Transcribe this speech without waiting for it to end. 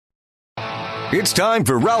It's time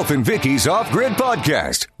for Ralph and Vicki's Off-Grid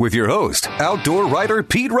podcast with your host, outdoor writer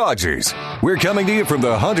Pete Rogers. We're coming to you from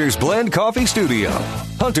the Hunter's Blend Coffee Studio.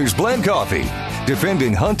 Hunter's Blend Coffee,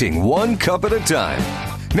 defending hunting one cup at a time.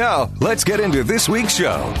 Now, let's get into this week's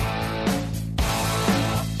show.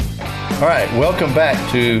 All right, welcome back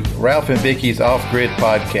to Ralph and Vicki's Off-Grid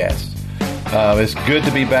podcast. It's good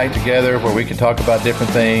to be back together where we can talk about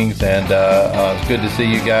different things, and it's good to see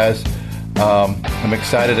you guys. I'm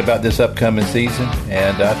excited about this upcoming season,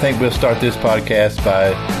 and I think we'll start this podcast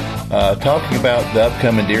by talking about the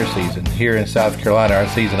upcoming deer season here in South Carolina. Our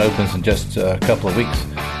season opens in just a couple of weeks,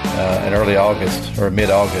 in early August or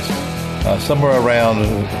mid-August. Somewhere around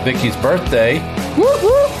Vicki's birthday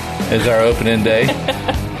is our opening day,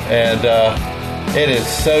 and it is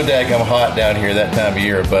so daggum hot down here that time of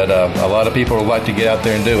year, but a lot of people would like to get out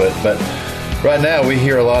there and do it, but right now, we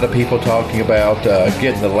hear a lot of people talking about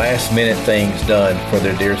getting the last-minute things done for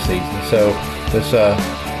their deer season. So let's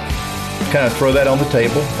kind of throw that on the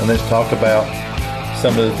table, and let's talk about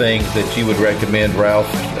some of the things that you would recommend, Ralph,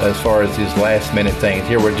 as far as these last-minute things.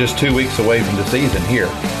 Here, we're just 2 weeks away from the season here.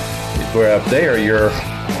 If we're up there, you're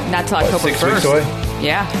not till October 6 1st. weeks away?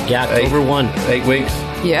 Yeah, October 1. 8 weeks?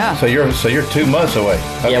 Yeah. So you're 2 months away.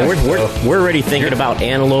 Okay. Yeah, we're already thinking about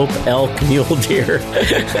antelope, elk, mule deer.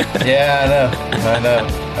 Yeah, I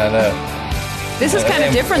know. This is kind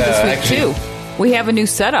of different this week, too. We have a new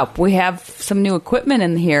setup. We have some new equipment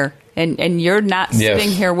in here, and you're not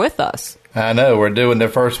sitting here with us. I know. We're doing the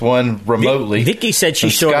first one remotely. Vicki said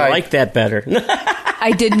she sort of liked that better.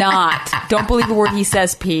 I did not. Don't believe a word he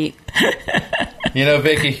says, Pete. You know,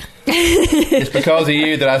 Vicki, it's because of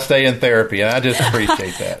you that I stay in therapy, and I just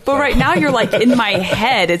appreciate that. But right now, you're like in my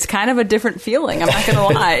head. It's kind of a different feeling. I'm not going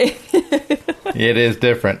to lie. It is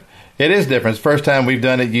different. It is different. It's the first time we've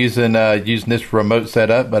done it using this remote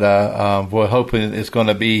setup, but we're hoping it's going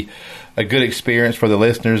to be a good experience for the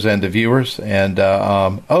listeners and the viewers. And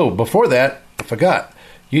before that, I forgot.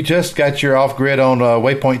 You just got your off-grid on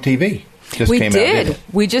Waypoint TV. We did.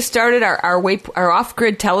 We just started our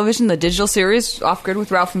off-grid television, the digital series, Off-Grid with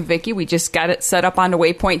Ralph and Vicki. We just got it set up onto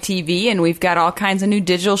Waypoint TV, and we've got all kinds of new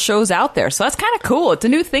digital shows out there. So that's kind of cool. It's a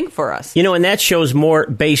new thing for us. You know, and that show's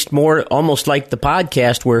based more almost like the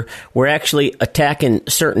podcast, where we're actually attacking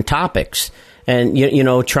certain topics and, you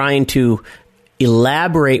know, trying to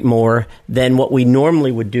elaborate more than what we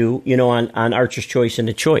normally would do, you know, on Archer's Choice and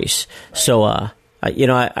The Choice. So,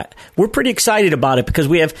 we're pretty excited about it because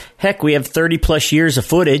we have 30 plus years of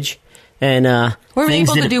footage, and we're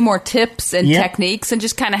able to do more tips and techniques and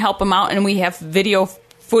just kind of help them out. And we have video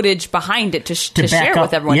footage behind it to share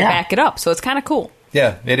with everyone to back it up. So it's kind of cool.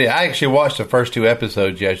 Yeah, it is. I actually watched the first 2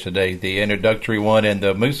 episodes yesterday, the introductory one and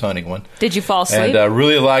the moose hunting one. Did you fall asleep? And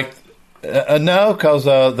really liked. No, because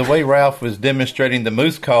the way Ralph was demonstrating the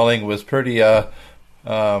moose calling was pretty.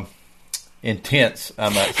 Intense, I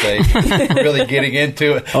might say. Really getting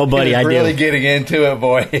into it. Oh, buddy, I really getting into it,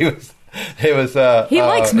 boy. He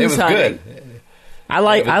likes moose hunting. Good. I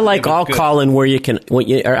like all calling where you can.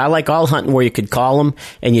 I like all hunting where you could call them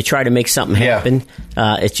and you try to make something happen.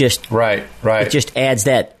 It's just right. It just adds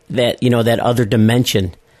that other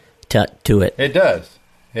dimension to it. It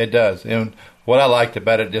does. And what I liked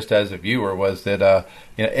about it, just as a viewer, was that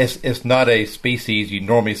it's not a species you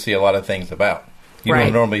normally see a lot of things about. You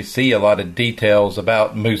don't normally see a lot of details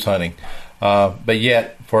about moose hunting. But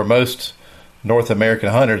yet, for most North American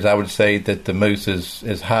hunters, I would say that the moose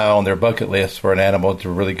is high on their bucket list for an animal to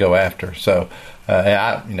really go after. So,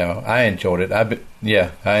 I enjoyed it.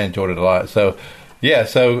 I enjoyed it a lot. So,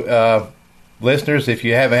 listeners, if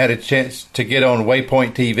you haven't had a chance to get on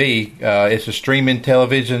Waypoint TV, it's a streaming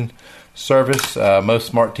television service. Most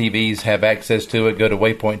smart TVs have access to it. Go to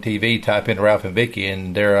Waypoint TV, type in Ralph and Vicki,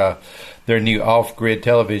 and their new off-grid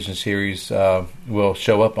television series will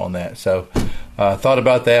show up on that. So, thought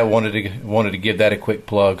about that. Wanted to give that a quick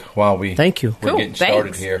plug while we're getting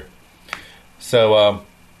started here. So, all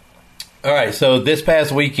right. So this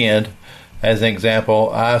past weekend, as an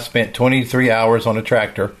example, I spent 23 hours on a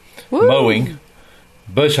tractor mowing,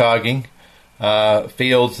 bush hogging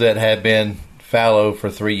fields that had been fallow for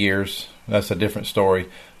 3 years. That's a different story.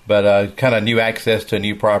 But kind of new access to a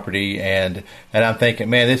new property, and I'm thinking,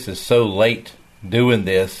 man, this is so late doing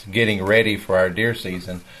this, getting ready for our deer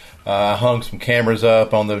season. I hung some cameras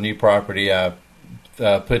up on the new property. I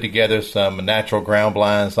put together some natural ground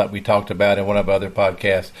blinds like we talked about in one of our other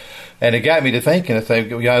podcasts. And it got me to thinking, I say,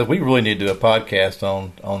 guys, we really need to do a podcast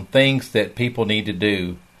on things that people need to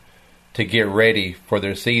do to get ready for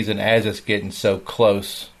their season as it's getting so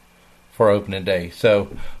close for opening day. So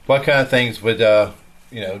what kind of things would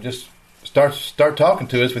just start talking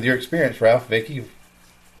to us with your experience, Ralph, Vicki?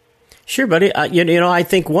 Sure, buddy. I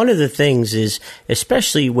think one of the things is,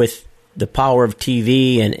 especially with the power of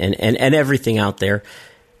TV and everything out there,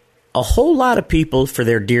 a whole lot of people for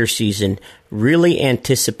their deer season really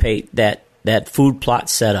anticipate that food plot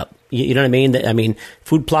setup. You know what I mean?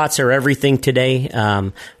 Food plots are everything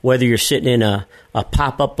today. Whether you're sitting in a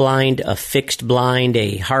pop-up blind, a fixed blind,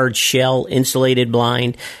 a hard shell insulated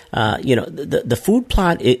blind, the food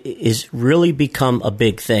plot is really become a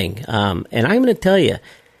big thing. And I'm going to tell you,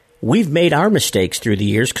 we've made our mistakes through the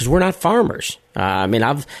years because we're not farmers.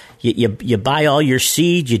 You buy all your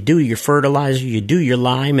seed, you do your fertilizer, you do your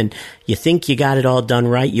lime, and you think you got it all done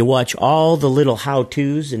right. You watch all the little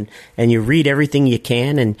how-tos and you read everything you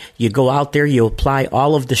can, and you go out there, you apply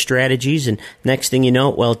all of the strategies, and next thing you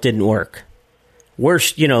know, well, it didn't work.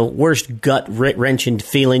 Worst gut-wrenching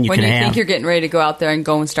feeling you can have. When you think you're getting ready to go out there and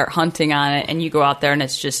go and start hunting on it, and you go out there and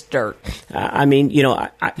it's just dirt.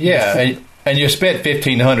 And you spent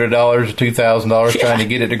 $1,500 or $2,000 trying to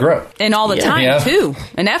get it to grow, and all the time too,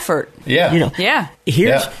 an effort. Yeah,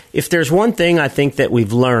 If there's one thing I think that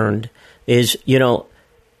we've learned is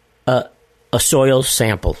a soil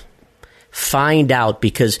sample. Find out,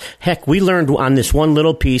 because heck, we learned on this one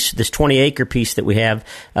little piece, this 20-acre piece that we have,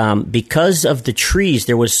 because of the trees,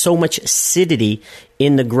 there was so much acidity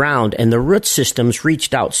in the ground, and the root systems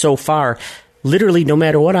reached out so far. Literally, no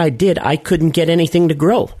matter what I did, I couldn't get anything to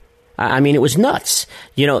grow. It was nuts,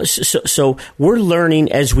 so we're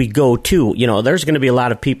learning as we go too. There's going to be a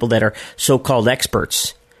lot of people that are so-called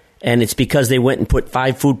experts, and it's because they went and put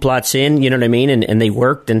 5 food plots in, and they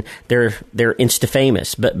worked, and they're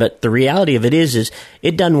insta-famous. But the reality of it is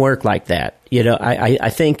it doesn't work like that. I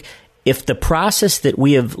think if the process that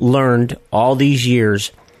we have learned all these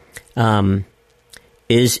years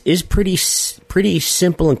is pretty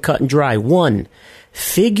simple and cut and dry. One,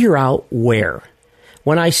 figure out where.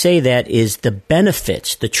 When I say that is the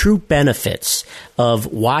benefits, the true benefits of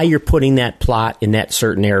why you're putting that plot in that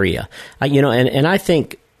certain area. And I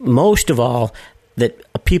think most of all that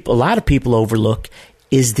a lot of people overlook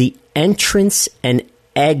is the entrance and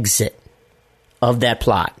exit of that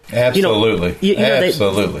plot. Absolutely.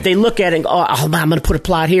 Absolutely. They look at it and go, I'm going to put a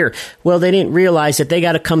plot here. Well, they didn't realize that they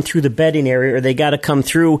got to come through the bedding area, or they got to come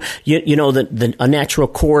through, a natural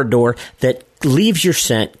corridor that leaves your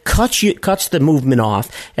scent, cuts the movement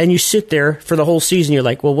off, and you sit there for the whole season. You're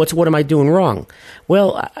like, well, what am I doing wrong?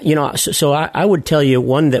 Well, so I would tell you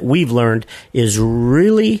one that we've learned is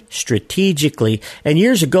really strategically. And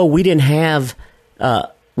years ago, we didn't have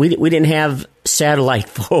satellite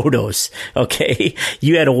photos. Okay,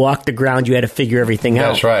 you had to walk the ground. You had to figure everything out.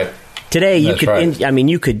 That's right. Today,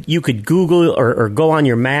 you could Google or go on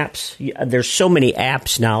your maps. There's so many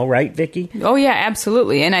apps now, right, Vicki? Oh, yeah,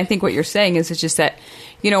 absolutely. And I think what you're saying is it's just that,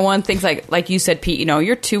 one of the things like you said, Pete,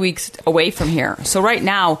 you're 2 weeks away from here. So right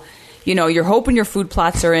now, you're hoping your food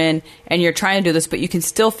plots are in and you're trying to do this, but you can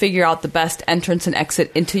still figure out the best entrance and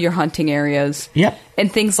exit into your hunting areas. Yep.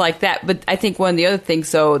 And things like that. But I think one of the other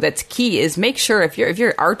things, though, that's key is make sure if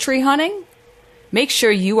you're archery hunting, make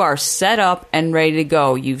sure you are set up and ready to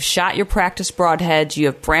go. You've shot your practice broadheads. You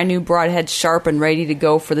have brand new broadheads sharp and ready to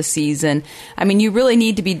go for the season. You really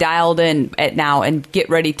need to be dialed in at now and get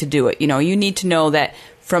ready to do it. You need to know that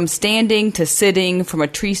from standing to sitting, from a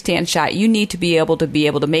tree stand shot, you need to be able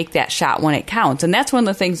to make that shot when it counts. And that's one of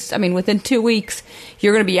the things, within 2 weeks,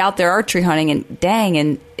 you're going to be out there archery hunting,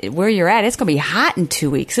 and where you're at, it's going to be hot in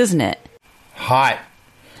 2 weeks, isn't it? Hot.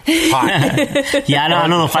 Yeah, I don't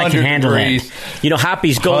know if I can handle degrees, that.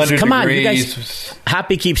 Hoppy's goes, come on, you guys.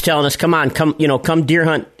 Hoppy keeps telling us, come deer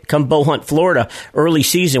hunt, come bow hunt Florida early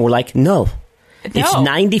season. We're like, no. It's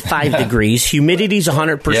 95 degrees. Humidity's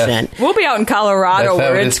 100%. Yes. We'll be out in Colorado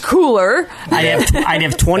where it's cooler. I'd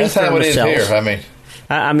have 20 That's how it is cells. here.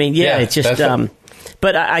 It's just.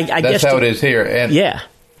 But I guess that's how it is here. And yeah,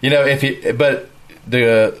 it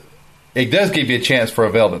does give you a chance for a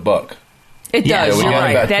velvet buck. It does. You're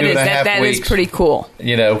right. That is pretty cool.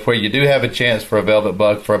 Where you do have a chance for a velvet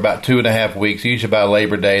buck for about 2.5 weeks. Usually by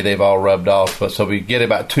Labor Day, they've all rubbed off. So we get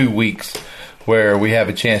about 2 weeks where we have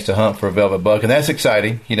a chance to hunt for a velvet buck, and that's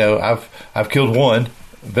exciting. I've killed one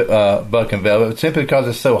buck and velvet simply because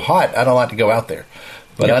it's so hot. I don't like to go out there,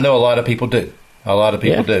 but I know a lot of people do.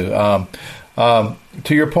 Do. To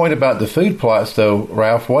your point about the food plots, though,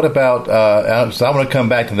 Ralph, what about? So I'm going to come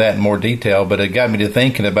back to that in more detail, but it got me to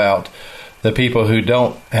thinking about the people who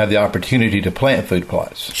don't have the opportunity to plant food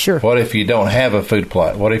plots. Sure. What if you don't have a food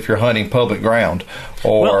plot? What if you're hunting public ground?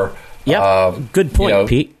 Or good point,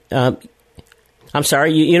 Pete. I'm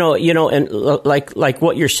sorry, and like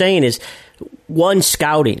what you're saying is one,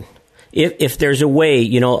 scouting. if there's a way,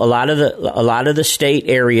 a lot of the state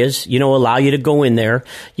areas, allow you to go in there,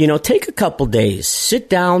 take a couple days, sit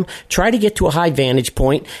down, try to get to a high vantage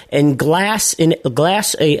point and glass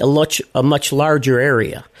a much larger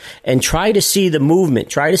area and try to see the movement,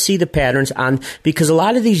 try to see the patterns because a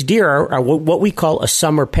lot of these deer are what we call a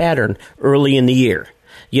summer pattern early in the year.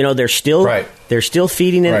 They're still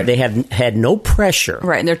feeding it. Right. They have had no pressure.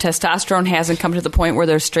 Right, and their testosterone hasn't come to the point where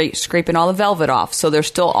they're scraping all the velvet off, so they're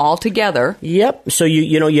still all together. Yep. So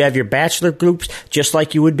you have your bachelor groups just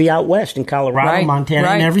like you would be out west in Colorado, Montana,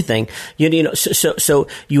 and everything. So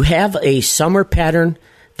you have a summer pattern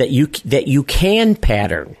that you can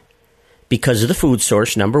pattern because of the food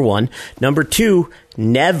source. Number one. Number two,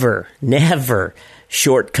 never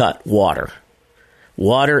shortcut water.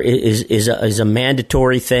 Water is a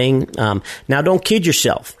mandatory thing. Now, don't kid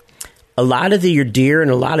yourself. A lot of your deer and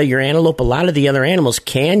a lot of your antelope, a lot of the other animals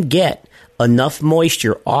can get enough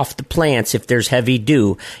moisture off the plants if there's heavy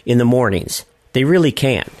dew in the mornings. They really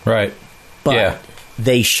can. Right. But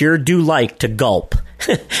they sure do like to gulp.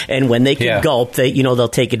 And when they can gulp, they'll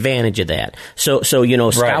take advantage of that. So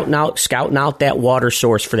scouting out that water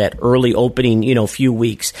source for that early opening, few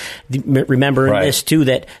weeks. Remember in this too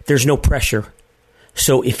that there's no pressure.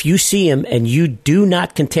 So if you see them and you do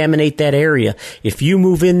not contaminate that area, if you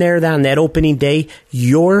move in there on that opening day,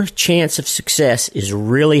 your chance of success is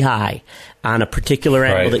really high on a particular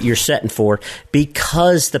animal that you're setting for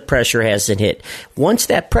because the pressure hasn't hit. Once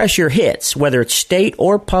that pressure hits, whether it's state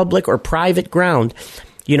or public or private ground,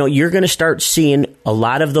 you're going to start seeing a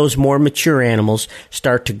lot of those more mature animals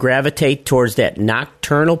start to gravitate towards that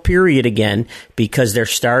nocturnal period again because they're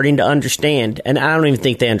starting to understand, and I don't even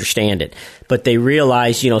think they understand it, but they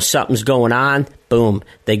realize, something's going on, boom,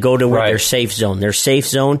 they go to their safe zone. Their safe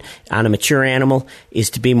zone on a mature animal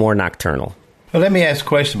is to be more nocturnal. Well, let me ask a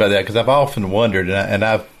question about that because I've often wondered, and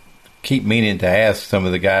I keep meaning to ask some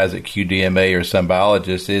of the guys at QDMA or some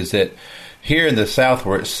biologists, is that here in the South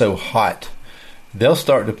where it's so hot, they'll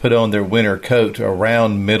start to put on their winter coat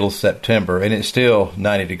around middle September, and it's still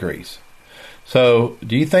 90 degrees. So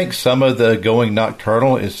do you think some of the going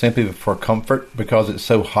nocturnal is simply for comfort because it's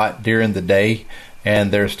so hot during the day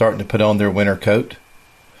and they're starting to put on their winter coat?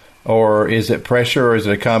 Or is it pressure or is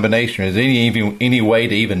it a combination? Is there any way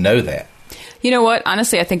to even know that? You know what?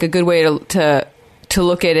 Honestly, I think a good way to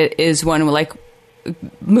look at it is when, like,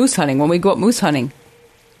 moose hunting, when we go up moose hunting.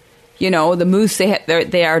 The moose,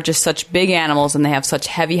 they are just such big animals and they have such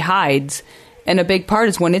heavy hides. And a big part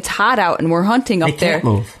is when it's hot out and we're hunting up there.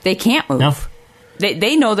 They can't move. No.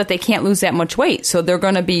 They know that they can't lose that much weight. So they're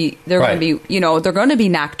going to be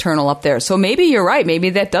nocturnal up there. So maybe you're right.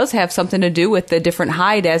 Maybe that does have something to do with the different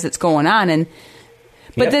hide as it's going on.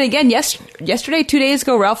 But then again, yesterday, 2 days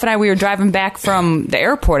ago, Ralph and I, we were driving back from the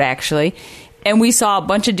airport actually. And we saw a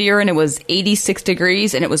bunch of deer and it was 86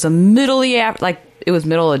 degrees and it was middle of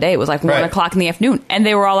the day. It was like 1 o'clock in the afternoon, and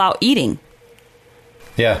they were all out eating.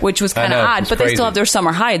 Yeah, which was kind of odd, but they still have their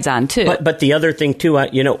summer hides on too. But the other thing too,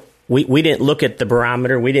 we didn't look at the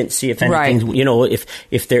barometer. We didn't see if anything,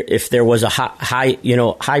 if there was a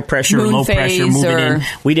high pressure or low pressure moving in.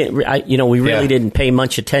 We didn't, we really didn't pay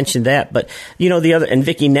much attention to that. But the other, and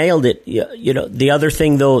Vicki nailed it. The other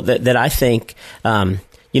thing though that I think, a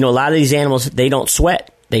lot of these animals, they don't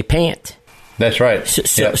sweat, they pant. That's right.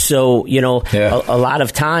 So a lot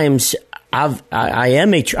of times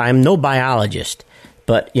I'm no biologist,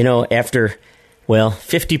 but after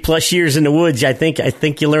 50 plus years in the woods, I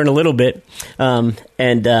think you learn a little bit,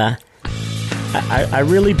 and I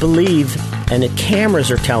really believe, and the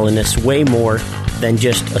cameras are telling us way more than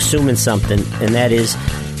just assuming something, and that is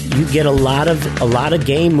you get a lot of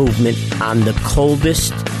game movement on the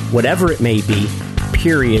coldest, whatever it may be,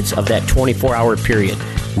 periods of that 24-hour period.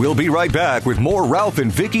 We'll be right back with more Ralph and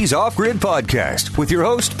Vicki's Off-Grid podcast with your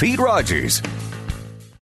host, Pete Rogers.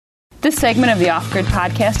 This segment of the Off-Grid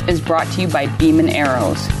podcast is brought to you by Beeman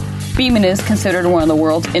Arrows. Beeman is considered one of the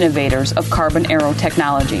world's innovators of carbon arrow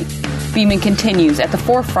technology. Beeman continues at the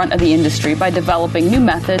forefront of the industry by developing new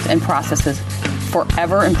methods and processes for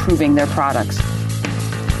ever improving their products.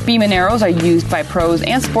 Beeman arrows are used by pros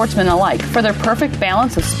and sportsmen alike for their perfect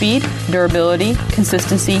balance of speed, durability,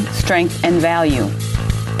 consistency, strength, and value.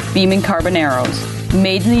 Beeman carbon arrows,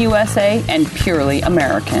 made in the USA and purely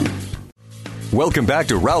American. Welcome back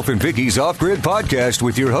to Ralph and Vicki's Off-Grid podcast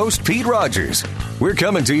with your host, Pete Rogers. We're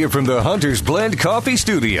coming to you from the Hunter's Blend Coffee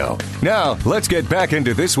Studio. Now, let's get back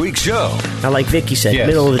into this week's show. Now, like Vicki said,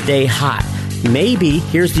 middle of the day, hot. Maybe,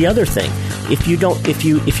 here's the other thing. If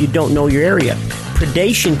you don't know your area,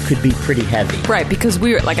 predation could be pretty heavy. Right, because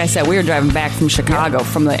we were driving back from Chicago,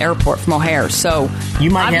 from the airport, from O'Hare. So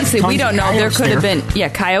you might obviously we don't know. There could have been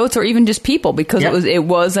coyotes or even just people, because it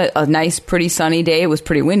was a nice, pretty sunny day. It was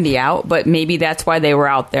pretty windy out, but maybe that's why they were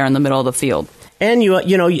out there in the middle of the field. And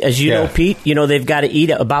you know, as you know, Pete, they've got to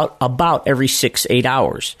eat about every 6-8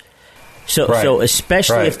 hours. So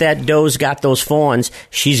especially if that doe's got those fawns,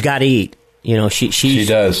 she's got to eat. She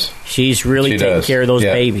does. She's really taking care of those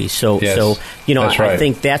babies. So I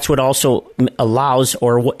think that's what also allows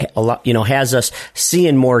has us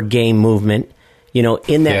seeing more game movement,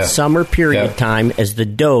 in that summer period of time as the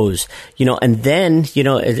does, and then,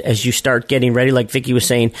 as you start getting ready, like Vicki was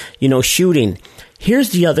saying, shooting. Here's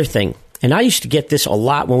the other thing, and I used to get this a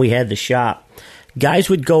lot when we had the shop. Guys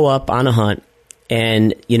would go up on a hunt,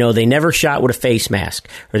 and, they never shot with a face mask,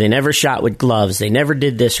 or they never shot with gloves. They never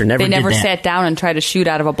did this or never did that. They never sat down and tried to shoot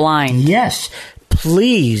out of a blind. Yes.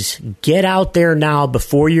 Please get out there now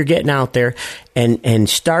before you're getting out there and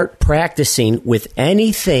start practicing with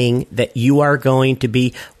anything that you are going to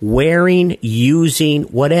be wearing, using,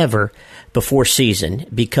 whatever, before season.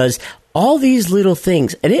 Because all these little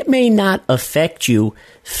things, and it may not affect you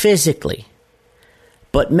physically,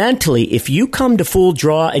 but mentally, if you come to full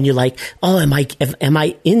draw and you're like, oh, am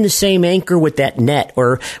I in the same anchor with that net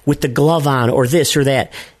or with the glove on or this or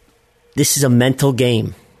that? This is a mental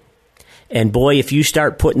game. And boy, if you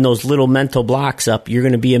start putting those little mental blocks up, you're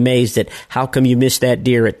going to be amazed at how come you missed that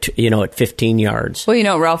deer at 15 yards.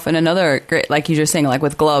 Well, Ralph, and another great, like you were saying, like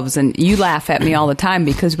with gloves, and you laugh at me all the time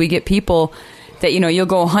because we get people that, you'll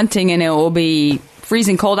go hunting and it will be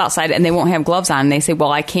freezing cold outside and they won't have gloves on. And they say,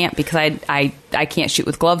 well, I can't because I can't shoot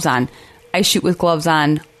with gloves on. I shoot with gloves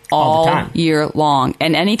on all year long.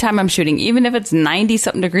 And anytime I'm shooting, even if it's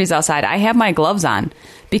 90-something degrees outside, I have my gloves on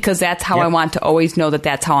because that's how I want to always know that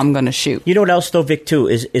that's how I'm going to shoot. You know what else, though, Vic, too,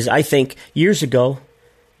 is I think years ago,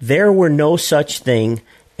 there were no such thing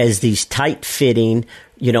as these tight-fitting,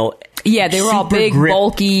 Yeah, they were all big,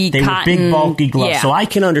 bulky, they cotton. Were big, bulky gloves. Yeah. So I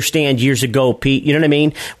can understand years ago, Pete, you know what I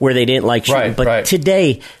mean, where they didn't like shooting. But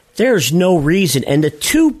today, there's no reason. And the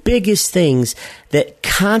two biggest things that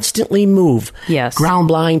constantly move, ground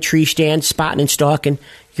blind, tree stand, spotting and stalking,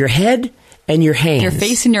 your head and your hands. Your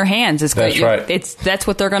face and your hands is great. That's right. That's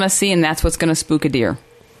what they're going to see, and that's what's going to spook a deer.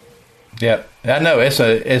 Yeah, I know.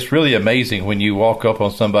 It's really amazing when you walk up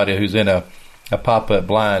on somebody who's in a pop-up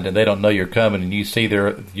blind and they don't know you're coming, and you see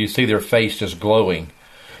their face just glowing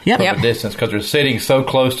from a distance because they're sitting so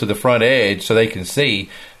close to the front edge so they can see.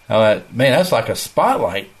 Man, that's like a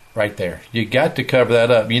spotlight right there. You got to cover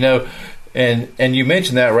that up, And you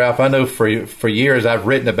mentioned that, Ralph. I know for years I've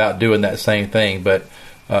written about doing that same thing, but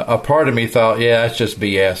a part of me thought, that's just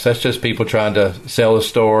BS. That's just people trying to sell a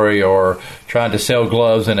story or trying to sell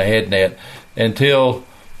gloves and a head net. Until,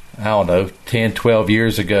 10, 12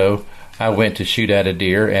 years ago, I went to shoot at a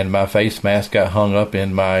deer, and my face mask got hung up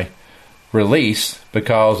in my release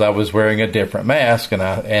because I was wearing a different mask,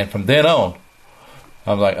 and from then on,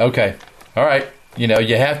 I'm like, okay, all right. You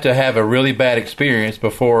have to have a really bad experience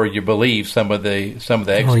before you believe some of the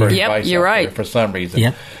expert advice you're right. for some reason.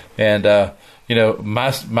 Yep. And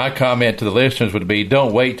my comment to the listeners would be: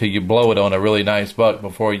 don't wait till you blow it on a really nice buck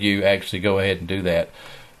before you actually go ahead and do that.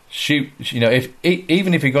 Shoot.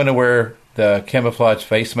 Even if you're going to wear the camouflage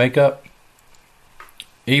face makeup,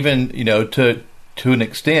 even to an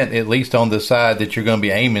extent, at least on the side that you're going to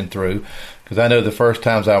be aiming through. Because I know the first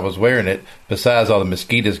times I was wearing it, besides all the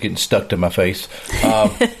mosquitoes getting stuck to my face,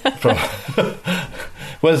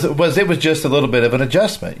 was just a little bit of an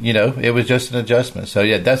adjustment. It was just an adjustment.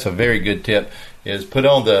 So that's a very good tip. Is put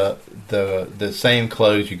on the same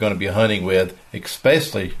clothes you're going to be hunting with,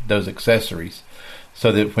 especially those accessories,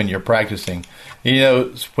 so that when you're practicing,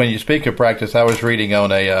 when you speak of practice, I was reading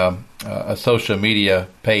on a social media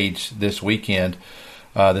page this weekend,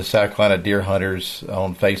 the South Carolina Deer Hunters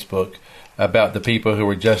on Facebook, about the people who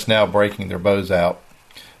were just now breaking their bows out,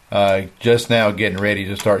 just now getting ready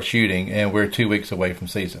to start shooting, and we're 2 weeks away from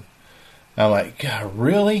season. I'm like, God,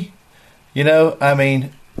 really?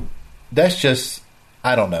 That's just,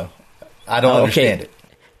 I don't know. I don't understand it.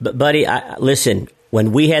 But buddy, listen,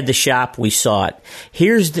 when we had the shop, we saw it.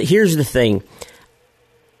 Here's the thing.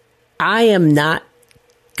 I am not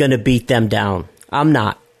going to beat them down. I'm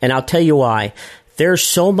not. And I'll tell you why. There's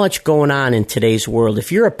so much going on in today's world.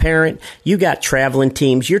 If you're a parent, you got traveling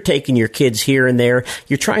teams, you're taking your kids here and there,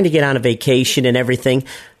 you're trying to get on a vacation and everything.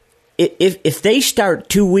 If they start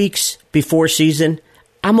 2 weeks before season,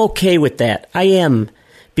 I'm okay with that. I am.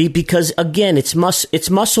 Because, again, it's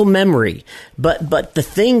muscle memory. But the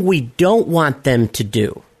thing we don't want them to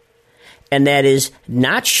do, and that is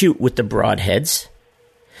not shoot with the broadheads,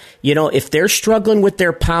 if they're struggling with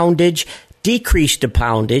their poundage, decrease the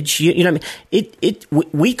poundage. You know what I mean?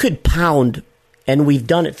 We could pound, and we've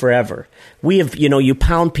done it forever. We have, you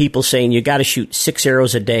pound people saying you got to shoot 6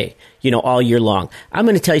 arrows a day, all year long. I'm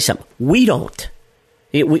going to tell you something. We don't.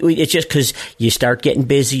 It's just because you start getting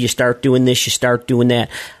busy, you start doing this, you start doing that.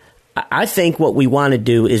 I think what we want to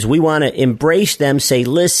do is we want to embrace them, say,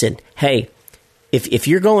 listen, hey, if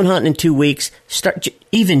you're going hunting in 2 weeks, start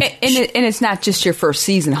even. And it's not just your first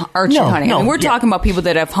season archery hunting. No, I mean, we're talking about people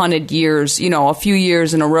that have hunted years, a few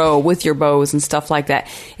years in a row with your bows and stuff like that.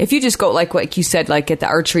 If you just go like you said, like at the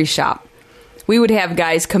archery shop, we would have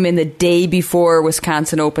guys come in the day before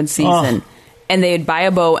Wisconsin open season, and they'd buy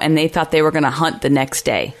a bow and they thought they were going to hunt the next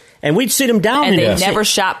day. And we'd sit them down. And they'd never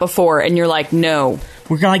shot before, and you're like, no.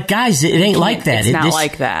 We're like, guys, it ain't like that. It's not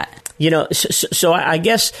like that. So I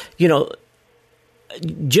guess,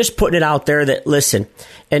 just putting it out there that, listen,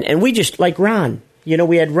 and we just, like Ron,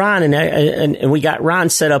 we had Ron, and we got Ron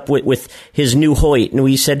set up with his new Hoyt, and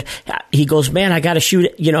we said, he goes, man, I got to shoot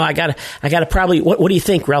it, I got to probably, what do you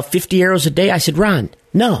think, Ralph, 50 arrows a day? I said, Ron,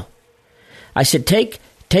 no. I said, take,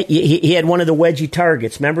 he had one of the wedgie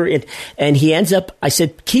targets, remember? And he ends up, I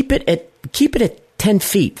said, keep it at 10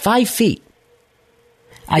 feet, 5 feet.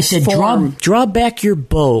 I said, draw back your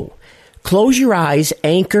bow. Close your eyes,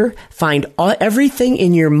 anchor, find everything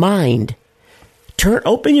in your mind.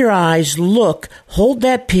 Open your eyes, look, hold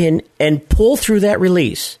that pin, and pull through that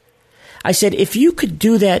release. I said, if you could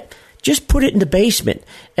do that, just put it in the basement.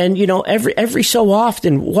 And, every so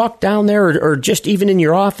often, walk down there or just even in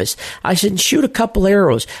your office. I said, shoot a couple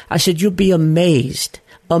arrows. I said, you'll be amazed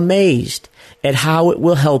at how it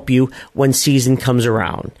will help you when season comes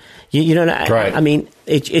around. Right. I mean,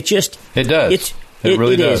 it just... It does. It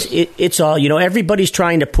really does. It's all, everybody's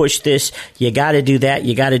trying to push this. You got to do that.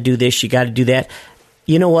 You got to do this. You got to do that.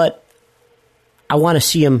 You know what? I want to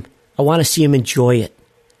see them enjoy it.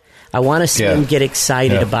 I want to see them get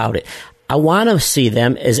excited about it. I want to see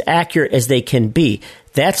them as accurate as they can be.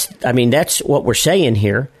 That's what we're saying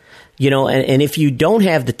here. And if you don't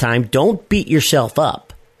have the time, don't beat yourself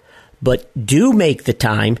up. But do make the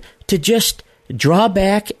time to just draw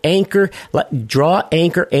back, anchor,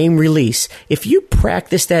 aim, release. If you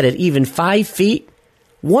practice that at even 5 feet,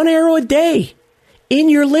 1 arrow a day, in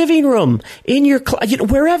your living room, in your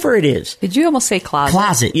wherever it is. Did you almost say closet?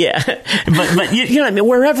 Closet, yeah. but what I mean,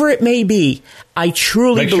 wherever it may be, I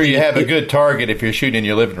truly make sure you have a good target if you're shooting in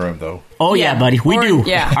your living room, though. Oh yeah, buddy, we do.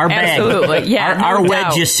 Yeah, our bag, absolutely. Yeah, our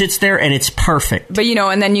wedge just sits there and it's perfect. But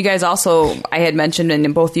and then you guys also, I had mentioned,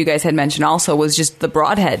 and both of you guys had mentioned also, was just the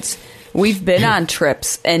broadheads. We've been on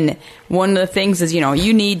trips, and one of the things is,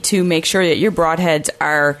 you need to make sure that your broadheads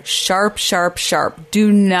are sharp, sharp, sharp.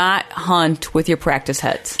 Do not hunt with your practice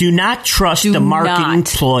heads. Do not trust the marketing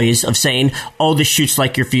ploys of saying, oh, this shoots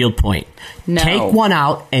like your field point. No. Take one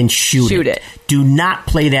out and shoot it. Do not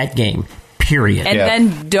play that game. Period. And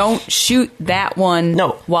then don't shoot that one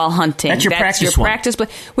while hunting. That's your practice one.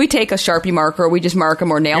 We take a Sharpie marker, we just mark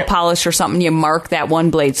them, or nail polish or something. You mark that one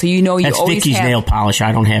blade, so you That's always Vicki's nail polish.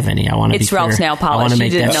 I don't have any. I want to be clear. It's Ralph's nail polish. I want to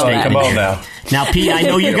make that statement. Come on now. Now, Pete, I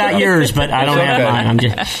know you got yours, but I don't have mine. I'm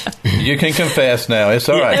just. You can confess now. It's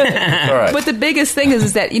all right. It's all right. But the biggest thing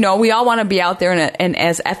is that we all want to be out there and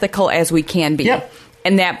as ethical as we can be. Yep.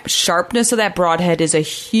 And that sharpness of that broadhead is a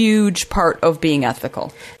huge part of being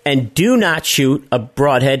ethical. And do not shoot a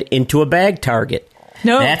broadhead into a bag target.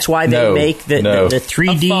 No. That's why they make the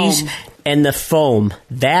 3Ds and the foam.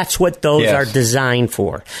 That's what those are designed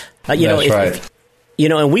for. That's right.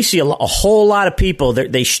 And we see a whole lot of people,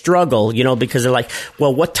 they struggle, because they're like,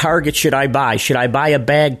 well, what target should I buy? Should I buy a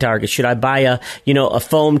bag target? Should I buy a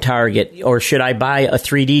foam target? Or should I buy a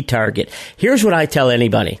 3D target? Here's what I tell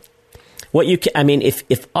anybody.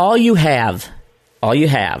 If all you have,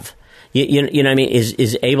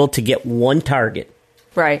 is able to get one target.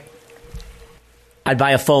 Right. I'd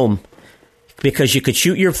buy a foam because you could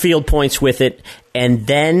shoot your field points with it, and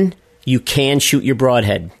then you can shoot your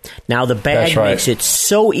broadhead. Now the bag makes it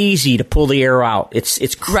so easy to pull the arrow out.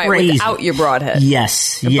 It's crazy. Right, without your broadhead.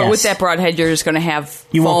 Yes. But with that broadhead, you're just going to have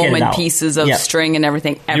foam and pieces of string and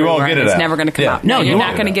everything everywhere. You won't get it It's out. never going to come out. No, you're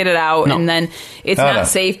not going to get it out, and then it's not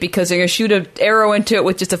safe because you're going to shoot an arrow into it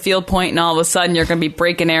with just a field point, and all of a sudden you're going to be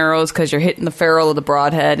breaking arrows because you're hitting the ferrule of the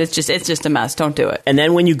broadhead. It's just a mess. Don't do it. And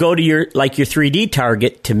then when you go to your 3D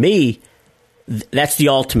target, to me, that's the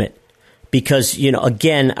ultimate. Because,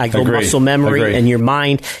 again, I go muscle memory and your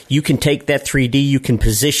mind. You can take that 3D, you can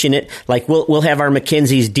position it. Like we'll have our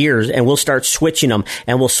Mackenzie's deers and we'll start switching them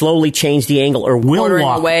and we'll slowly change the angle, or we'll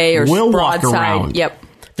walk away or walk broadside. around. Yep.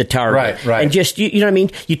 the target. Right. And just, you know what I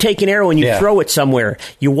mean? You take an arrow and you throw it somewhere.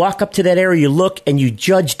 You walk up to that arrow, you look, and you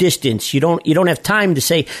judge distance. You don't have time to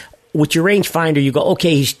say, with your rangefinder, you go,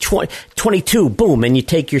 okay, he's 22, boom, and you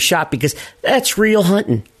take your shot, because that's real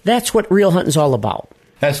hunting. That's what real hunting's all about.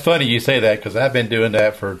 That's funny you say that, because I've been doing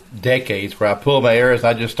that for decades, where I pull my arrows and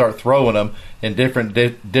I just start throwing them in different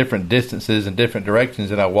distances and different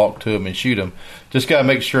directions, and I walk to them and shoot them. Just got to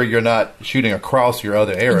make sure you're not shooting across your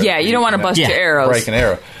other arrows. Yeah, you don't want to bust your arrows. Break an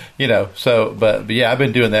arrow. But yeah, I've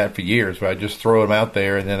been doing that for years, where I just throw them out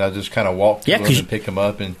there, and then I just kind of walk to them and pick them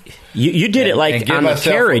up. And you did it like on the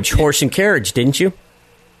carriage, horse and carriage, didn't you?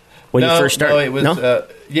 When you first started? No,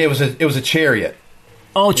 it was it was a chariot.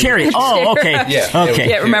 Oh, chariot. Oh, okay. Okay.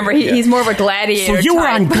 Yeah, remember, he's more of a gladiator. So you were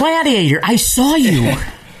on Gladiator. I saw you.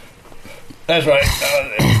 That's right.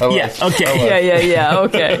 Okay. Yeah,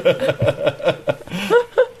 okay.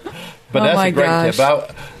 But that's a great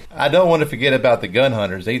tip. I don't want to forget about the gun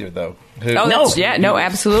hunters either, though.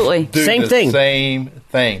 Absolutely. Same thing.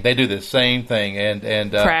 They do the same thing.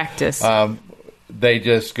 And practice. They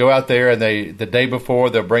just go out there, and the day before,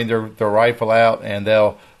 they'll bring their rifle out, and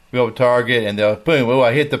they'll go to target, and they'll, boom, oh,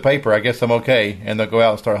 I hit the paper, I guess I'm okay, and they'll go out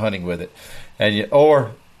and start hunting with it.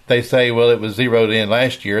 Or they say, well, it was zeroed in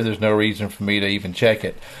last year, there's no reason for me to even check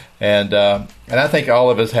it. And I think all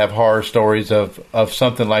of us have horror stories of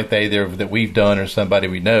something like that we've done, or somebody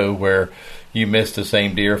we know, where you miss the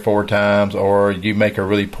same deer 4 times, or you make a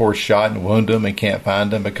really poor shot and wound them and can't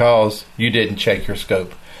find them because you didn't check your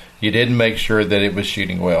scope. You didn't make sure that it was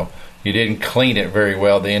shooting well. You didn't clean it very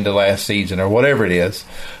well the end of last season, or whatever it is.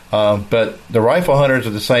 But the rifle hunters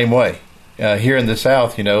are the same way. Here in the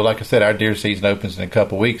South, like I said, our deer season opens in a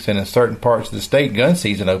couple of weeks, and in certain parts of the state, gun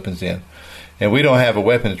season opens in. And we don't have a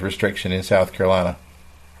weapons restriction in South Carolina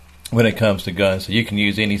when it comes to guns. So you can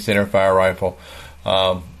use any centerfire rifle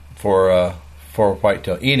for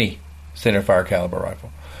whitetail, any centerfire caliber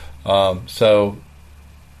rifle. So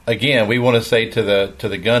again, we want to say to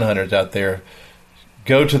the gun hunters out there,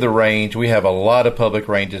 go to the range. We have a lot of public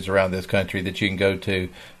ranges around this country that you can go to.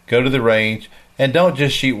 Go to the range, and don't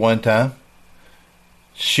just shoot one time.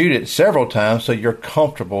 Shoot it several times so you're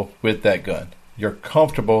comfortable with that gun. You're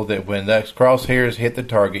comfortable that when that crosshairs hit the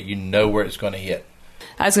target, you know where it's going to hit.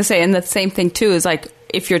 I was going to say, and the same thing too is like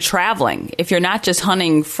if you're traveling, if you're not just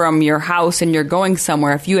hunting from your house and you're going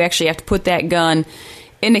somewhere, if you actually have to put that gun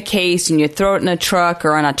in a case and you throw it in a truck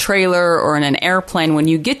or on a trailer or in an airplane, when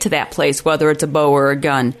you get to that place, whether it's a bow or a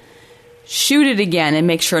gun, shoot it again and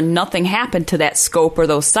make sure nothing happened to that scope or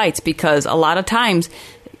those sights, because a lot of times,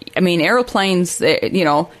 airplanes,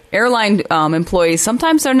 airline employees,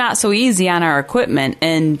 sometimes they're not so easy on our equipment,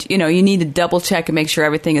 and, you need to double check and make sure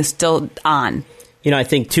everything is still on. I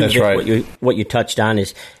think, too, that right. what you touched on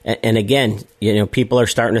is, and again, people are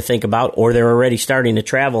starting to think about, or they're already starting to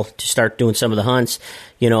travel to start doing some of the hunts,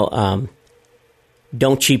 don't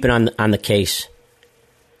cheapen on the case.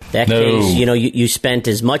 That case, you spent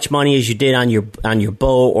as much money as you did on your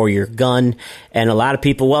bow or your gun, and a lot of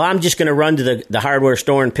people, well, I'm just going to run to the hardware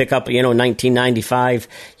store and pick up 1995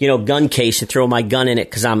 gun case and throw my gun in it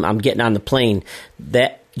because I'm getting on the plane.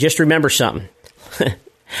 That, just remember something.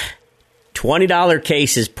 $20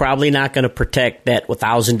 case is probably not going to protect that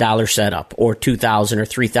 $1,000 setup or $2,000 or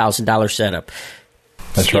 $3,000 setup.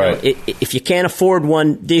 That's right. If you can't afford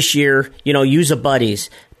one this year, use a buddy's.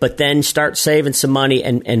 But then start saving some money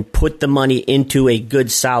and put the money into a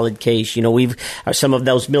good solid case. We've some of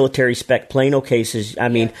those military spec Plano cases.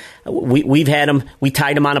 We've had them. We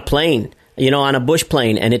tied them on a plane, on a bush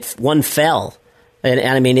plane, and one fell,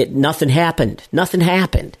 and nothing happened. Nothing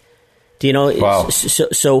happened. Wow.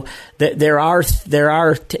 So there are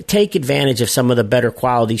take advantage of some of the better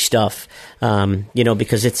quality stuff,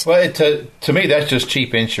 because it's to me that's just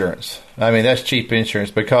cheap insurance. That's cheap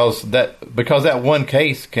insurance because that one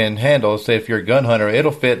case can handle. Say if you're a gun hunter,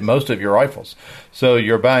 it'll fit most of your rifles. So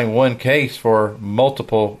you're buying one case for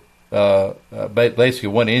multiple, basically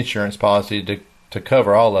one insurance policy to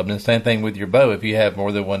cover all of them. And the same thing with your bow if you have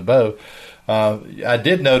more than one bow. I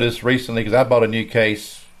did notice recently because I bought a new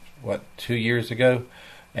case. 2 years ago,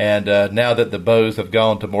 and now that the bows have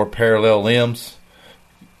gone to more parallel limbs,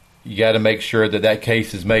 you got to make sure that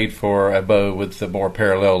case is made for a bow with the more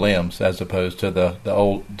parallel limbs as opposed to the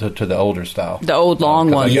older style, the old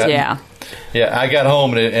long ones. Yeah, I got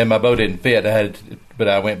home and my bow didn't fit. But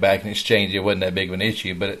I went back and exchanged it. It wasn't that big of an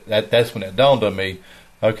issue, but that's when it dawned on me.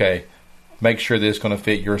 Okay, make sure that it's going to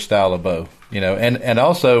fit your style of bow. And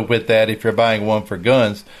also with that, if you're buying one for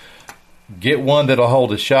guns, get one that'll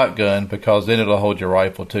hold a shotgun because then it'll hold your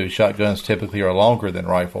rifle too. Shotguns typically are longer than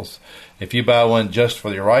rifles. If you buy one just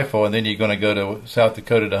for your rifle and then you're going to go to South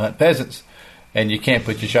Dakota to hunt pheasants And you can't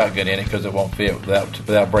put your shotgun in it because it won't fit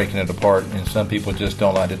without breaking it apart. And some people just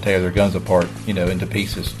don't like to tear their guns apart, into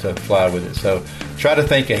pieces to fly with it. So try to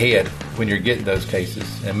think ahead when you're getting those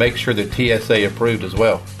cases, and make sure they're TSA approved as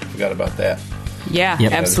well. Forgot about that. Yeah,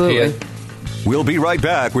 absolutely. We'll be right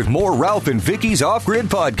back with more Ralph and Vicki's Off-Grid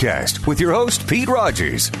podcast with your host, Pete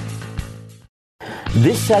Rogers.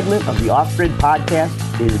 This segment of the Off-Grid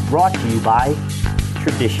podcast is brought to you by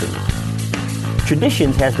Traditions.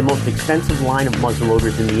 Traditions has the most extensive line of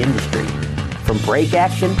muzzleloaders in the industry. From break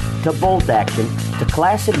action to bolt action to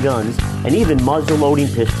classic guns and even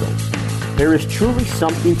muzzleloading pistols. There is truly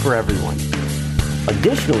something for everyone.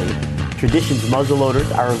 Additionally, Traditions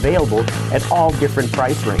muzzleloaders are available at all different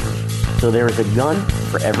price ranges, so there is a gun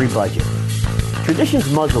for every budget. Traditions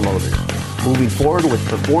muzzleloaders, moving forward with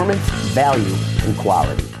performance, value, and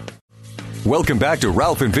quality. Welcome back to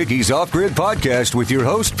Ralph and Vicki's Off-Grid podcast with your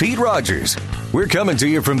host, Pete Rogers. We're coming to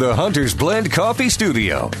you from the Hunter's Blend Coffee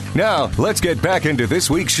Studio. Now, let's get back into this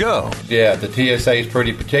week's show. Yeah, the TSA is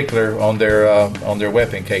pretty particular on their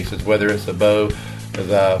weapon cases, whether it's a bow.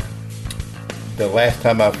 The last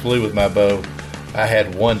time I flew with my bow, I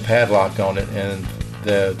had one padlock on it, and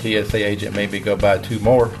the TSA agent made me go buy 2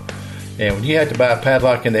 more. And when you had to buy a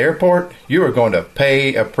padlock in the airport, you were going to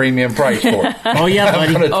pay a premium price for it. Oh, yeah,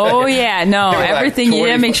 buddy. Oh, yeah. No, everything, you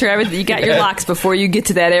got to make sure you got your locks before you get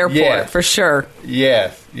to that airport, for sure.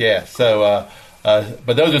 Yes. So,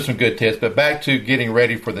 but those are some good tips. But back to getting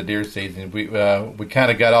ready for the deer season. We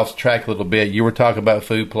kind of got off track a little bit. You were talking about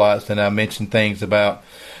food plots, and I mentioned things about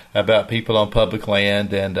people on public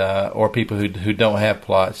land and or people who don't have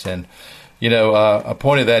plots. And a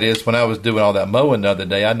point of that is when I was doing all that mowing the other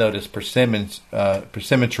day, I noticed persimmon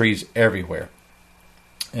trees everywhere.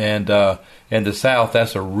 And in the South,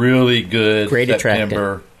 that's a really good great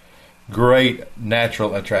September, great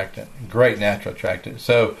natural attractant.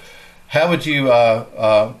 So how would you,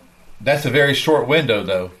 that's a very short window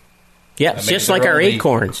though. Yeah, it's just like our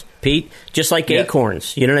acorns, Pete. Just like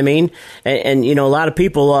acorns, you know what I mean? And a lot of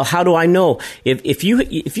people, how do I know? If you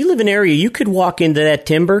live in an area, you could walk into that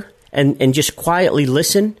timber and just quietly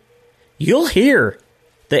listen, you'll hear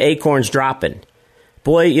the acorns dropping.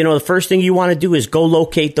 Boy, the first thing you want to do is go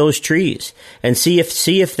locate those trees and see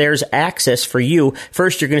if there's access for you.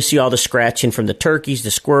 First, you're going to see all the scratching from the turkeys, the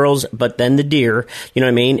squirrels, but then the deer, you know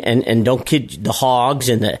what I mean? And don't kid the hogs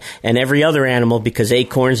and every other animal, because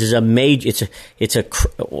acorns is a major, it's a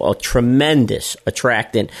tremendous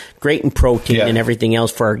attractant, great in protein and everything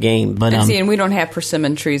else for our game. But and we don't have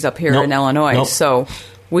persimmon trees up here in Illinois, so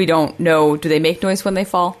we don't know. Do they make noise when they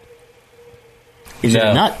fall? Is it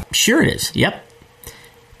a nut? Sure it is. Yep.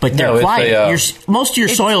 But they're quiet. Most of your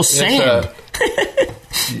soil's sand.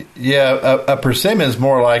 A persimmon is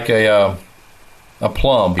more like a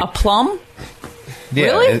plum. A plum? Yeah,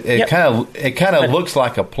 really? It kind of looks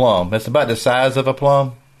like a plum. It's about the size of a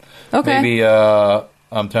plum. Okay. Maybe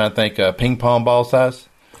I'm trying to think ping pong ball size.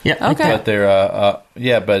 Yeah. Okay. But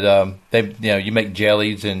they're they you make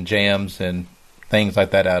jellies and jams and things like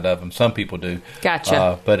that out of them. Some people do.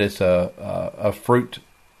 Gotcha. But it's a fruit,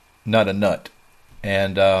 not a nut.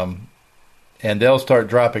 And they'll start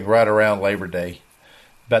dropping right around Labor Day,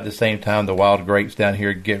 about the same time the wild grapes down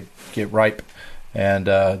here get ripe, and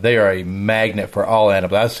they are a magnet for all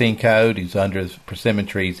animals. I've seen coyotes under persimmon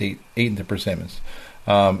trees eating the persimmons.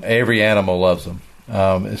 Every animal loves them.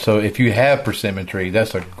 So if you have persimmon trees,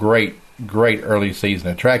 that's a great early season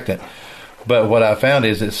attractant. But what I found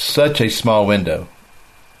is it's such a small window.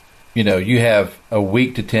 You have a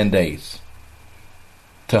week to 10 days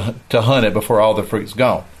to hunt it before all the fruit's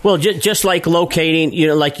gone. Well, just like locating,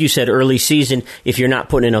 like you said, early season, if you're not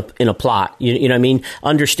putting in a plot, you know what I mean?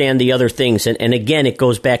 Understand the other things. And again, it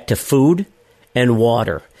goes back to food and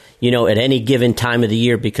water, at any given time of the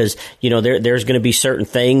year, because, there's going to be certain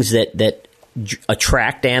things that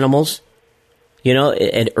attract animals,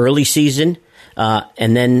 at early season.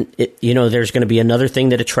 And then, there's going to be another thing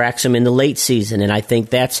that attracts them in the late season. And I think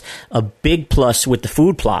that's a big plus with the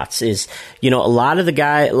food plots is, a lot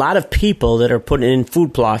of people that are putting in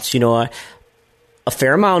food plots, a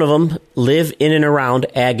fair amount of them live in and around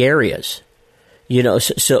ag areas.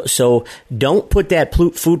 So don't put that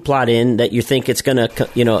food plot in that you think it's going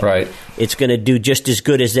to, right. It's going to do just as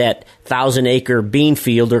good as that 1,000-acre bean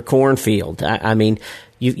field or cornfield. I mean,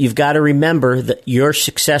 You've got to remember that your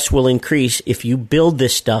success will increase if you build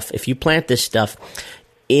this stuff, if you plant this stuff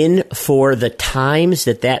in for the times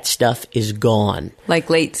that stuff is gone.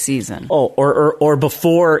 Like late season. Oh, or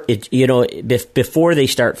before it, before they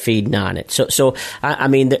start feeding on it. So I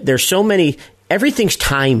mean, there's so many, everything's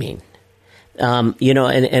timing.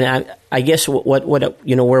 I guess what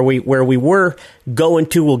where we were going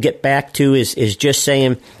to, we'll get back to is just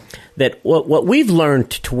saying that what we've learned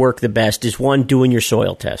to work the best is, one, doing your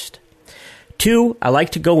soil test. Two, I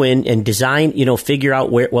like to go in and design, figure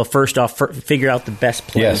out first off, figure out the best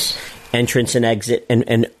place. Yes. Entrance and exit,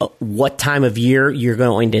 and what time of year you're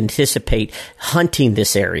going to anticipate hunting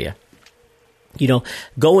this area.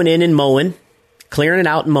 Going in and mowing, clearing it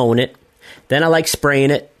out and mowing it. Then I like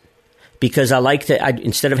spraying it, because I like to,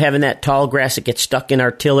 instead of having that tall grass that gets stuck in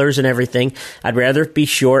our tillers and everything, I'd rather it be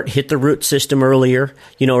short, hit the root system earlier,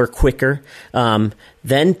 or quicker.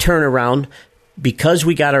 Then turn around, because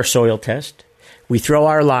we got our soil test. We throw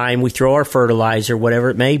our lime, we throw our fertilizer, whatever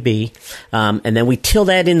it may be, and then we till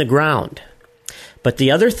that in the ground. But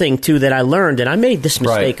the other thing, too, that I learned, and I made this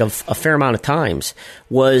mistake of a fair amount of times,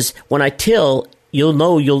 was when I till,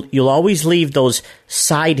 you'll always leave those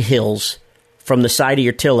side hills from the side of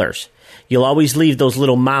your tillers. You'll always leave those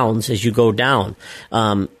little mounds as you go down.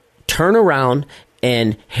 Turn around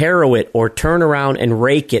and harrow it, or turn around and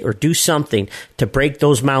rake it, or do something to break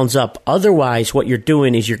those mounds up. Otherwise, what you're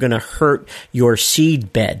doing is you're going to hurt your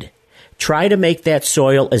seed bed. Try to make that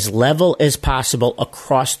soil as level as possible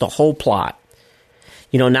across the whole plot.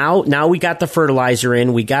 Now we got the fertilizer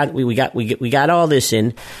in, we got all this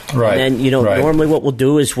in, right? And then normally what we'll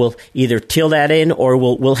do is we'll either till that in, or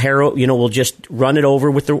we'll harrow. We'll just run it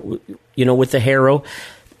over with the harrow.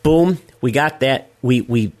 Boom, we got that.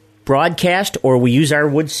 We broadcast, or we use our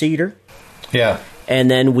wood seeder. Yeah.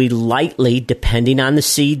 And then we lightly, depending on the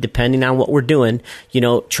seed, depending on what we're doing,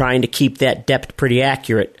 trying to keep that depth pretty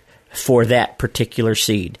accurate for that particular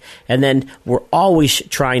seed. And then we're always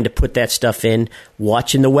trying to put that stuff in,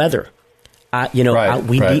 watching the weather.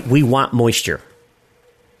 We want moisture.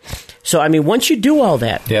 So, once you do all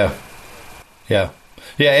that. Yeah,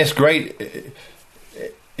 it's great.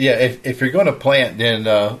 Yeah, if you're going to plant, then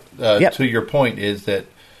to your point is that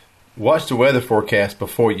watch the weather forecast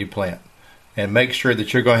before you plant, and make sure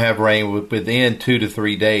that you're going to have rain within 2 to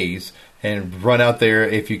 3 days, and run out there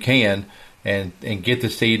if you can and get the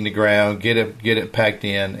seed in the ground, get it packed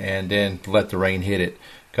in, and then let the rain hit it.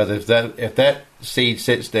 Because if that seed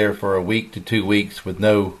sits there for a week to 2 weeks with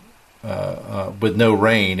no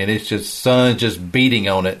rain, and it's just sun just beating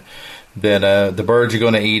on it, then the birds are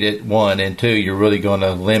going to eat it, one, and two, you're really going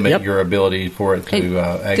to limit your ability for it to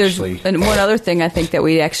actually. And one other thing I think that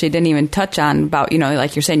we actually didn't even touch on about,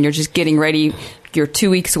 like you're saying, you're just getting ready. You're 2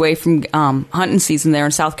 weeks away from hunting season there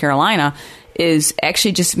in South Carolina. Is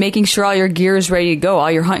actually just making sure all your gear is ready to go,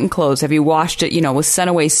 all your hunting clothes. Have you washed it, with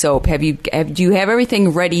Sunaway soap? Do you have everything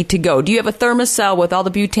ready to go? Do you have a thermocell with all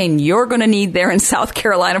the butane you're going to need there in South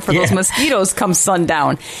Carolina for those mosquitoes come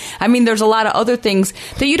sundown? There's a lot of other things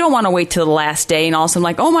that you don't want to wait till the last day and all of a sudden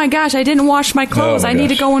like, oh my gosh, I didn't wash my clothes. I need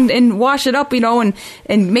to go and wash it up, and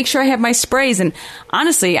make sure I have my sprays. And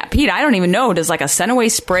honestly, Pete, I don't even know. Does like a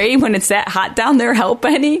Sunaway spray when it's that hot down there help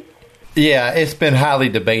any? Yeah, it's been highly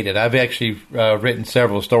debated. I've actually written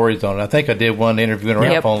several stories on it. I think I did one interviewing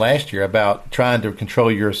Ralph on last year about trying to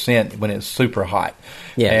control your scent when it's super hot.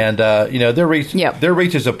 Yeah. And, there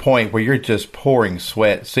reaches a point where you're just pouring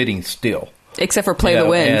sweat sitting still. Except for play the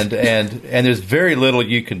wind. And there's very little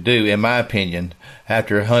you can do, in my opinion,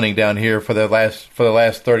 after hunting down here for the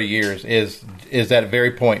last 30 years, is that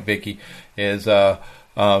very point, Vicki, is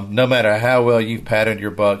no matter how well you've patterned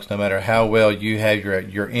your bucks, no matter how well you have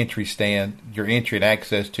your entry and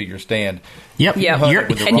access to your stand. Yep. You're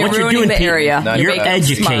ruining the area. You're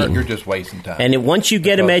educating. You're just wasting time. And once you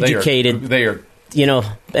get them educated, they are,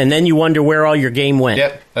 and then you wonder where all your game went.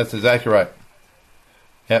 Yep, that's exactly right.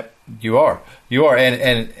 Yep, you are,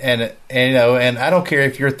 and I don't care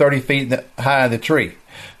if you're 30 feet high in the tree.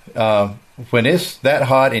 When it's that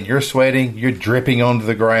hot and you're sweating, you're dripping onto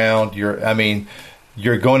the ground.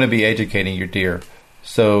 You're going to be educating your deer,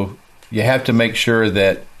 so you have to make sure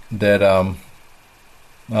that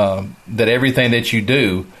everything that you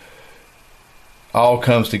do all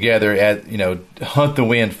comes together at hunt the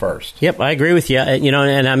wind first. Yep, I agree with you.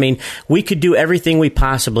 And we could do everything we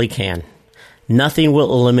possibly can. Nothing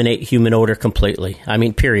will eliminate human odor completely.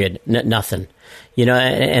 Period. Nothing.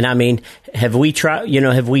 Have we tried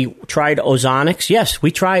ozonics? Yes,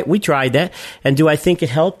 we tried that. And do I think it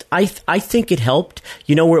helped? I think it helped.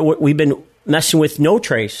 We've been messing with no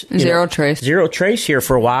trace. Zero trace here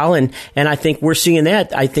for a while. And I think we're seeing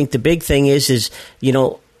that. I think the big thing is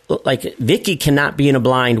like Vicki cannot be in a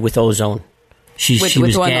blind with ozone. She with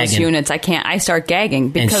was one gagging. of those units. I start gagging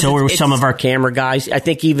because and so are some of our camera guys. I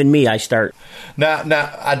think even me, I start. Now,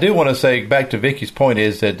 I do want to say back to Vicky's point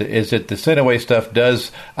is that the Cineway stuff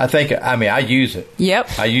does. I use it. Yep.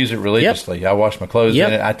 I use it religiously. Yep. I wash my clothes Yep.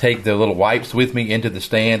 in it. I take the little wipes with me into the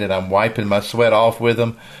stand, and I'm wiping my sweat off with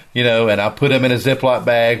them. And I put them in a Ziploc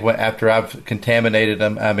bag after I've contaminated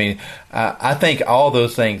them. I mean, I think all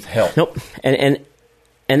those things help. Nope. And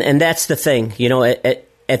that's the thing.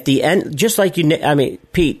 At the end, just like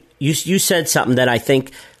Pete, you said something that I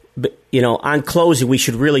think, on closing we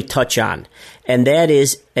should really touch on. And that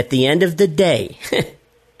is, at the end of the day,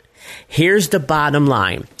 here's the bottom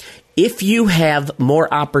line. If you have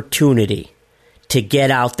more opportunity to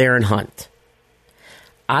get out there and hunt,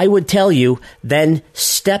 I would tell you, then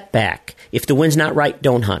step back. If the wind's not right,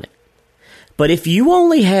 don't hunt it. But if you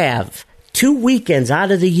only have 2 weekends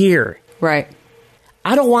out of the year, right,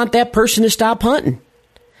 I don't want that person to stop hunting.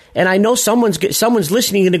 And I know someone's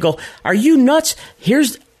listening and to go, "Are you nuts?"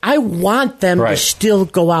 I want them to still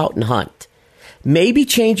go out and hunt. Maybe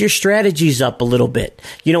change your strategies up a little bit.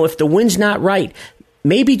 If the wind's not right,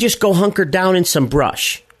 maybe just go hunker down in some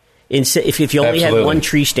brush. If you only have one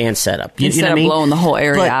tree stand set up, instead of blowing the whole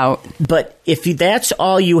area out. But if that's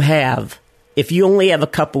all you have, if you only have a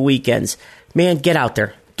couple weekends, man, get out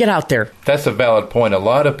there. Get out there. That's a valid point. A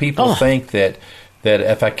lot of people think that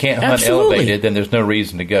if I can't hunt elevated, then there's no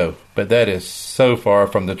reason to go. But that is so far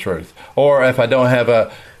from the truth. Or if I don't have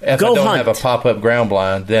a pop-up ground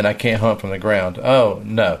blind, then I can't hunt from the ground. Oh,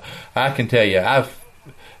 no. I can tell you,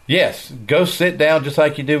 go sit down just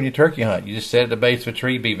like you do when you turkey hunt. You just sit at the base of a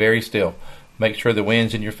tree, be very still. Make sure the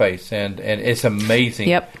wind's in your face. And it's amazing.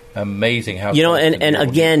 Yep. Amazing how... and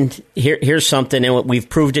again, here's something, and we've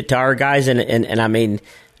proved it to our guys, and I mean,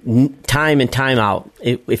 time and time out.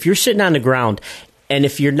 If you're sitting on the ground... And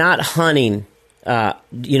if you're not hunting, here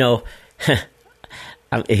you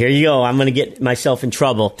go. I'm going to get myself in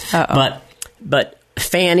trouble. Uh-oh. But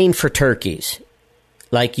fanning for turkeys,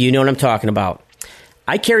 like you know what I'm talking about.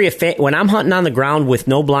 I carry a fan when I'm hunting on the ground with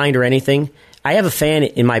no blind or anything. I have a fan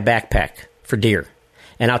in my backpack for deer,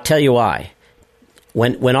 and I'll tell you why.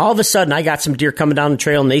 When all of a sudden I got some deer coming down the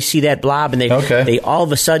trail and they see that blob and they all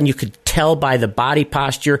of a sudden you could tell by the body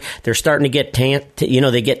posture they're starting to get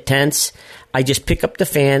they get tense. I just pick up the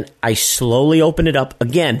fan. I slowly open it up.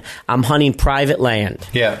 Again, I'm hunting private land.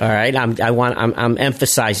 Yeah. All right. I'm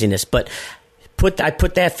emphasizing this, but I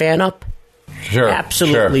put that fan up. Sure.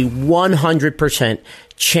 Absolutely, 100%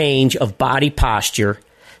 change of body posture.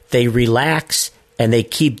 They relax and they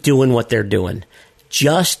keep doing what they're doing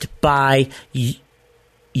just by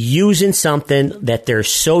using something that they're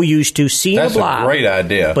so used to seeing. That's a blob. That's a great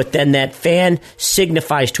idea. But then that fan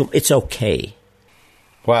signifies to them it's okay.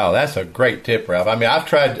 Wow, that's a great tip, Ralph. I mean, I've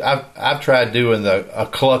tried doing a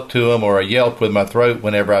cluck to them or a yelp with my throat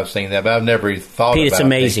whenever I've seen that, but I've never thought Pete, about it's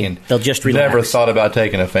amazing. They'll just relax. Never thought about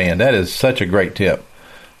taking a fan. That is such a great tip.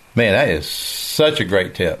 Man, that is such a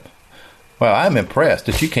great tip. Wow, I'm impressed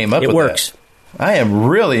that you came up with that. It works. I am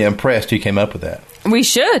really impressed you came up with that. We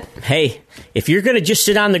should. Hey, if you're going to just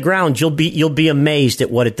sit on the ground, you'll be amazed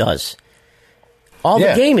at what it does.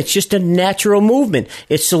 The game, it's just a natural movement.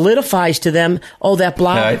 It solidifies to them, that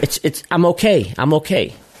blob, it's I'm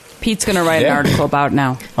okay. Pete's going to write an article about it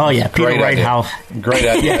now. Oh, yeah. Pete will write how. Great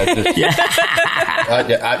idea.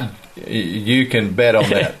 You can bet on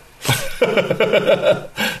that.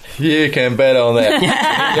 You can bet on that.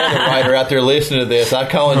 The other writer out there listening to this, I'm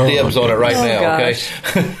calling dibs on it right now,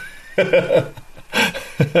 okay?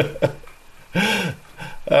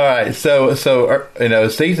 All right, so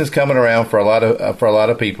season's coming around for a lot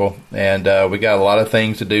of people, and we got a lot of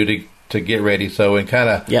things to do to get ready. So, in kind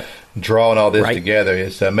of drawing all this together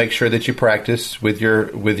is make sure that you practice with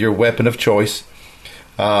your weapon of choice,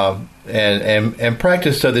 and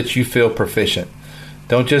practice so that you feel proficient.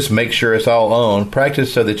 Don't just make sure it's all on.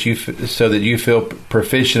 Practice so that you feel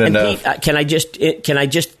proficient enough. Pete, can I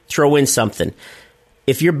just throw in something?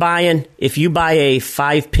 If you buy a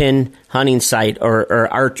 5-pin hunting sight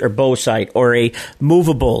or arch or bow sight or a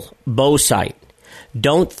movable bow sight,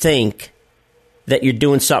 don't think that you're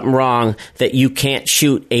doing something wrong that you can't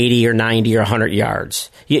shoot 80 or 90 or 100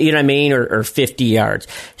 yards. You know what I mean? Or 50 yards.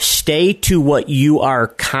 Stay to what you are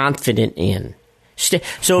confident in.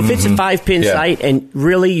 So if it's a 5-pin sight and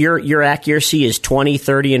really your accuracy is 20,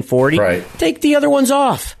 30, and 40, take the other ones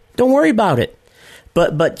off. Don't worry about it.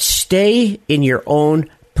 But stay in your own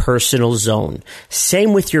personal zone.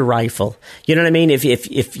 Same with your rifle. You know what I mean?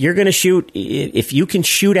 If you're going to shoot, if you can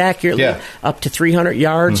shoot accurately up to 300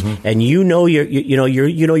 yards, and you know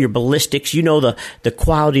your ballistics, you know the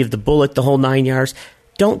quality of the bullet, the whole 9 yards,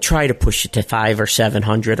 don't try to push it to 500 or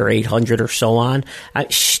 700 or 800 or so on.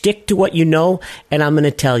 Stick to what you know, and I'm going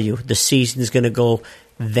to tell you, the season's going to go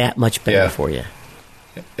that much better for you.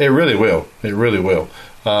 It really will. It really will.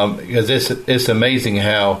 Because it's amazing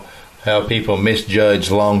how people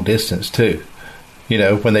misjudge long distance too. You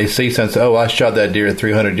know, when they see something, I shot that deer at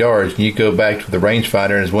 300 yards, and you go back to the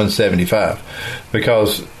rangefinder and it's 175.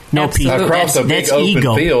 Because across a big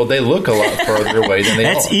open field, they look a lot further away than they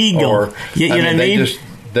are. That's ego. Or, you know what I mean?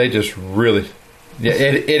 They just really... Yeah,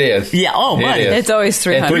 it is. Yeah, it's always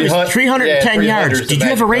 300. 310 yards. Did you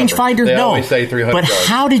have a rangefinder? They no. always say 300 But yards.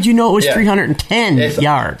 how did you know it was 310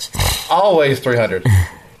 yards? Always 300.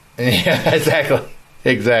 Yeah,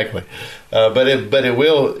 exactly. But it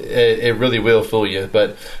really will fool you.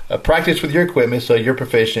 But practice with your equipment so you're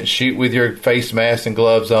proficient. Shoot with your face mask and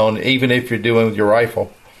gloves on, even if you're doing with your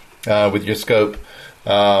rifle, with your scope.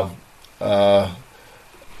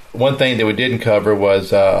 One thing that we didn't cover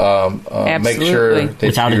was make sure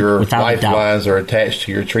that your lifelines are attached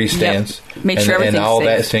to your tree stands. Yep. Make sure everything's and all safe.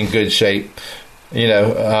 That's in good shape. You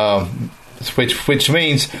know, which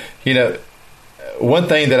means, you know, one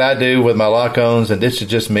thing that I do with my lock-ons, and this is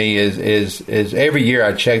just me, is every year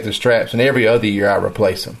I check the straps, and every other year I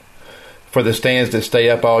replace them. For the stands that stay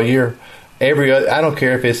up all year, I don't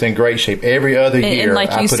care if it's in great shape. Every other year, and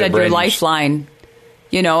like you said, your lifeline.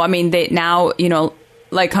 You know, I mean, they now, you know,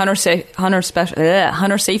 like hunter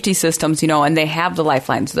safety systems, you know, and they have the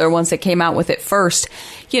lifelines. They're ones that came out with it first,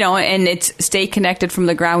 you know, and it's stay connected from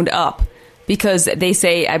the ground up. Because they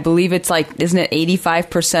say, I believe it's like, isn't it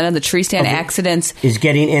 85% of the tree stand accidents is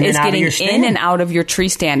getting in and out of your stand? In and out of your tree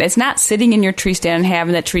stand. It's not sitting in your tree stand and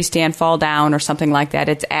having that tree stand fall down or something like that.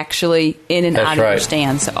 It's actually in and out of your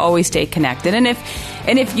stand. So always stay connected. And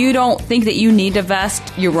if you don't think that you need a vest,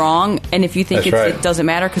 you're wrong. And if you think it doesn't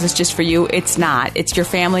matter because it's just for you, it's not. It's your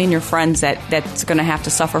family and your friends that's going to have to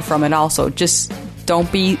suffer from it also. Just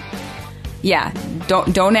don't be... Yeah,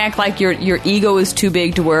 don't act like your ego is too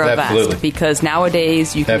big to wear a vest, because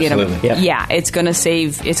nowadays you can get them. Yeah, it's gonna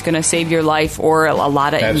save your life or a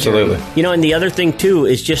lot of injury. You know, and the other thing too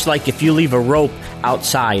is just like if you leave a rope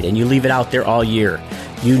outside and you leave it out there all year,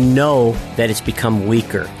 you know that it's become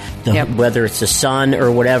weaker, whether it's the sun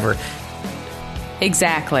or whatever.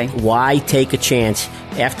 Exactly. Why take a chance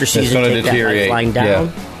after season? Take that lifeline down.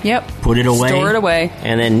 Yeah. Yep. Put it away. Store it away.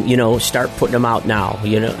 And then, you know, start putting them out now.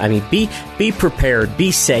 You know, I mean, be prepared.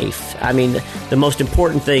 Be safe. I mean, the most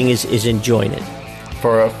important thing is enjoying it.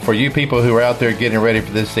 For you people who are out there getting ready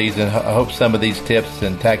for this season, I hope some of these tips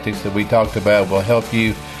and tactics that we talked about will help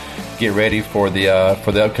you get ready for the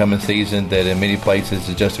upcoming season that in many places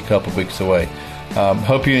is just a couple weeks away.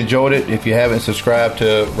 Hope you enjoyed it. If you haven't subscribed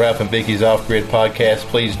to Ralph and Vicki's Off-Grid podcast,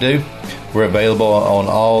 please do. We're available on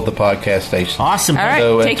all the podcast stations. Awesome. All right.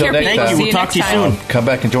 So take care. Next time, we'll talk to you soon. Come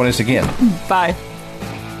back and join us again. Bye.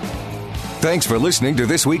 Thanks for listening to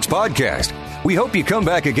this week's podcast. We hope you come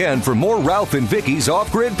back again for more Ralph and Vicki's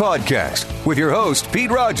Off-Grid podcast with your host,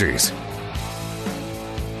 Pete Rogers.